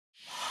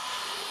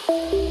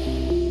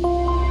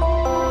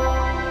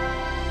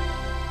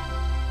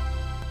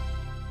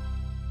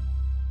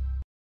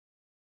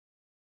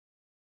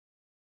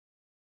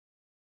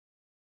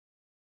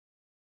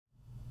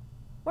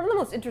One of the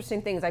most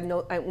interesting things I've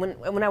noticed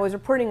when I was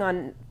reporting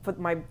on for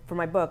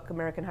my book,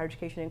 American Higher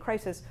Education in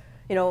Crisis,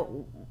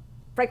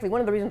 frankly,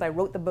 one of the reasons I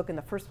wrote the book in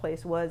the first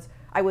place was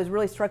I was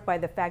really struck by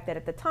the fact that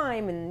at the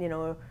time, in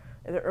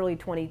the early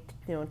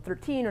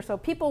 2013 or so,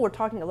 people were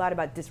talking a lot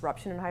about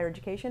disruption in higher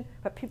education,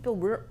 but people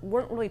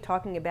weren't really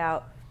talking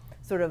about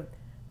sort of,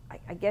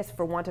 I guess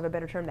for want of a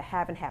better term, the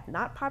have and have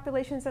not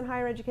populations in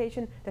higher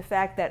education, the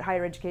fact that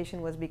higher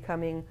education was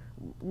becoming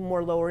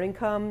more lower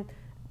income.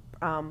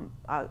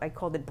 I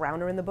called it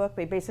browner in the book,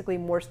 but basically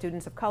more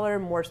students of color,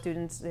 more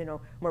students,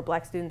 more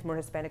black students, more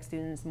Hispanic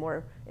students,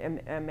 more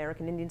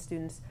American Indian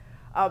students.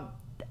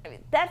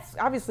 That's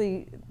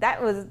obviously,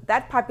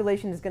 that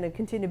population is going to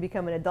continue to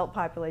become an adult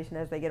population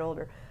as they get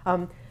older.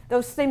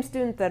 Those same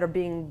students that are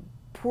being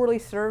poorly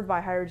served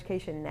by higher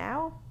education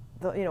now,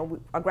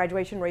 our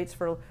graduation rates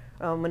for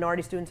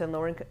minority students and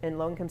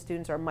low-income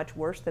students are much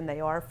worse than they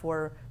are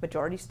for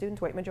majority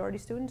students, white majority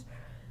students.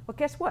 Well,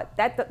 guess what?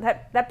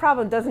 That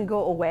problem doesn't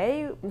go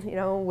away.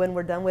 When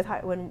we're done with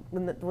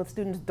when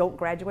students don't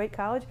graduate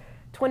college,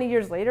 20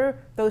 years later,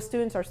 those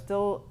students are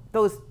still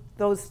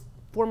those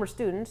former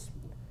students,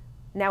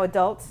 now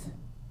adults,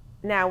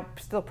 now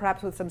still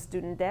perhaps with some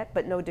student debt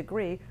but no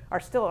degree, are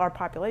still our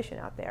population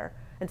out there.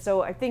 And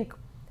so I think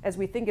as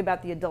we think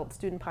about the adult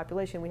student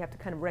population, we have to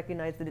kind of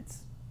recognize that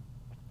it's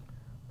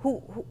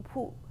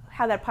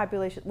how that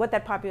population, what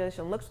that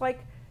population looks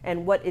like,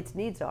 and what its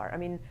needs are. I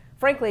mean,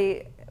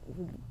 frankly,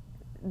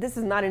 this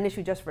is not an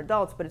issue just for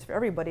adults, but it's for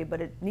everybody, but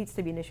it needs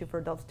to be an issue for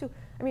adults too.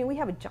 I mean, we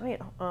have a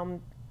giant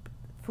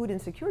food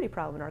insecurity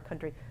problem in our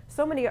country.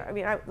 So many,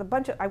 I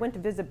went to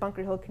visit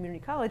Bunker Hill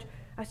Community College.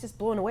 I was just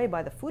blown away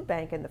by the food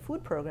bank and the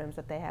food programs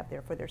that they have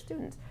there for their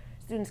students.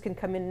 Students can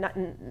come in,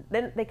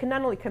 then they can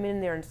not only come in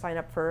there and sign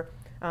up for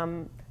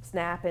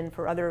SNAP and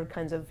for other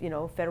kinds of,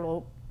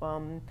 federal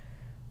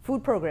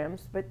food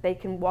programs, but they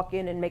can walk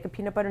in and make a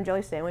peanut butter and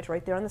jelly sandwich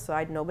right there on the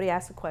side. Nobody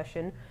asks a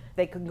question.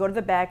 They can go to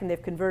the back and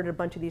they've converted a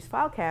bunch of these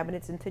file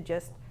cabinets into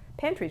just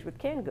pantries with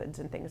canned goods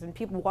and things. And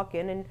people walk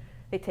in and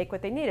they take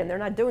what they need. And they're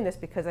not doing this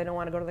because they don't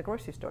want to go to the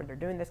grocery store. They're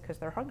doing this because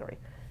they're hungry.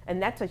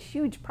 And that's a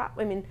huge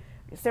problem. I mean,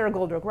 Sarah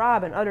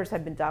Goldberg-Robb and others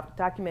have been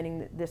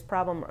documenting this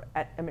problem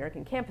at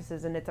American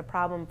campuses, and it's a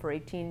problem for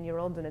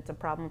 18-year-olds and it's a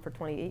problem for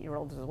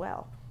 28-year-olds as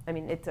well. I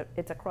mean,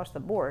 it's across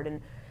the board.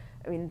 And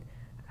I mean,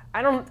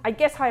 I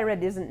guess higher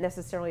ed isn't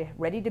necessarily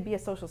ready to be a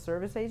social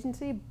service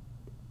agency,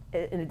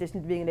 in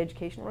addition to being an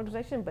educational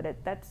organization, but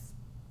that's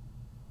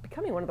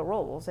becoming one of the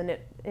roles, and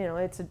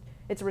it's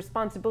a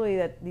responsibility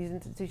that these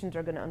institutions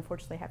are going to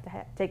unfortunately have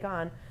to take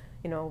on,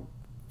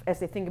 as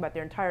they think about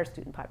their entire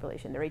student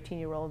population, their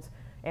 18-year-olds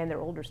and their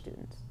older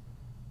students.